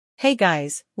Hey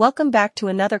guys, welcome back to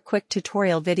another quick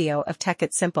tutorial video of Tech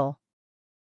It Simple.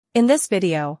 In this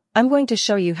video, I'm going to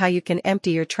show you how you can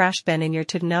empty your trash bin in your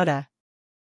Tutanota.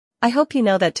 I hope you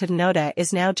know that Tutanota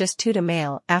is now just Tuta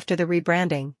Mail after the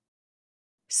rebranding.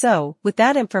 So, with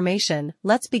that information,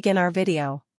 let's begin our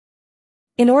video.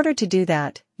 In order to do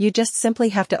that, you just simply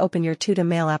have to open your Tuta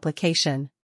Mail application.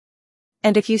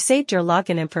 And if you saved your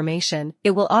login information,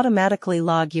 it will automatically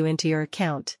log you into your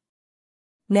account.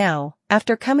 Now,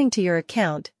 after coming to your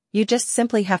account, you just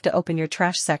simply have to open your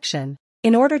trash section.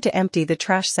 In order to empty the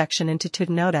trash section into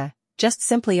Tutanota, just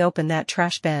simply open that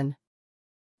trash bin.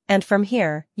 And from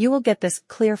here, you will get this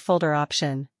clear folder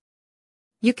option.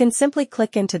 You can simply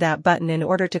click into that button in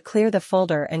order to clear the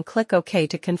folder and click OK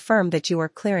to confirm that you are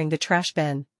clearing the trash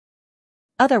bin.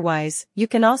 Otherwise, you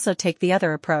can also take the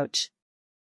other approach.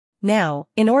 Now,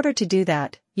 in order to do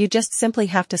that, you just simply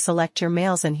have to select your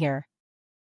mails in here.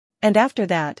 And after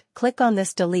that, click on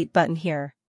this delete button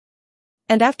here.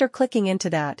 And after clicking into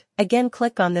that, again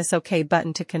click on this OK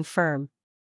button to confirm.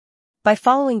 By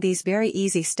following these very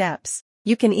easy steps,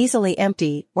 you can easily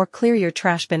empty or clear your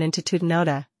trash bin into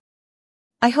Tutanota.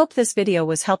 I hope this video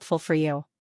was helpful for you.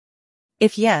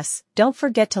 If yes, don't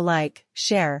forget to like,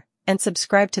 share, and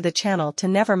subscribe to the channel to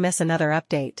never miss another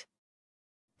update.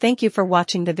 Thank you for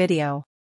watching the video.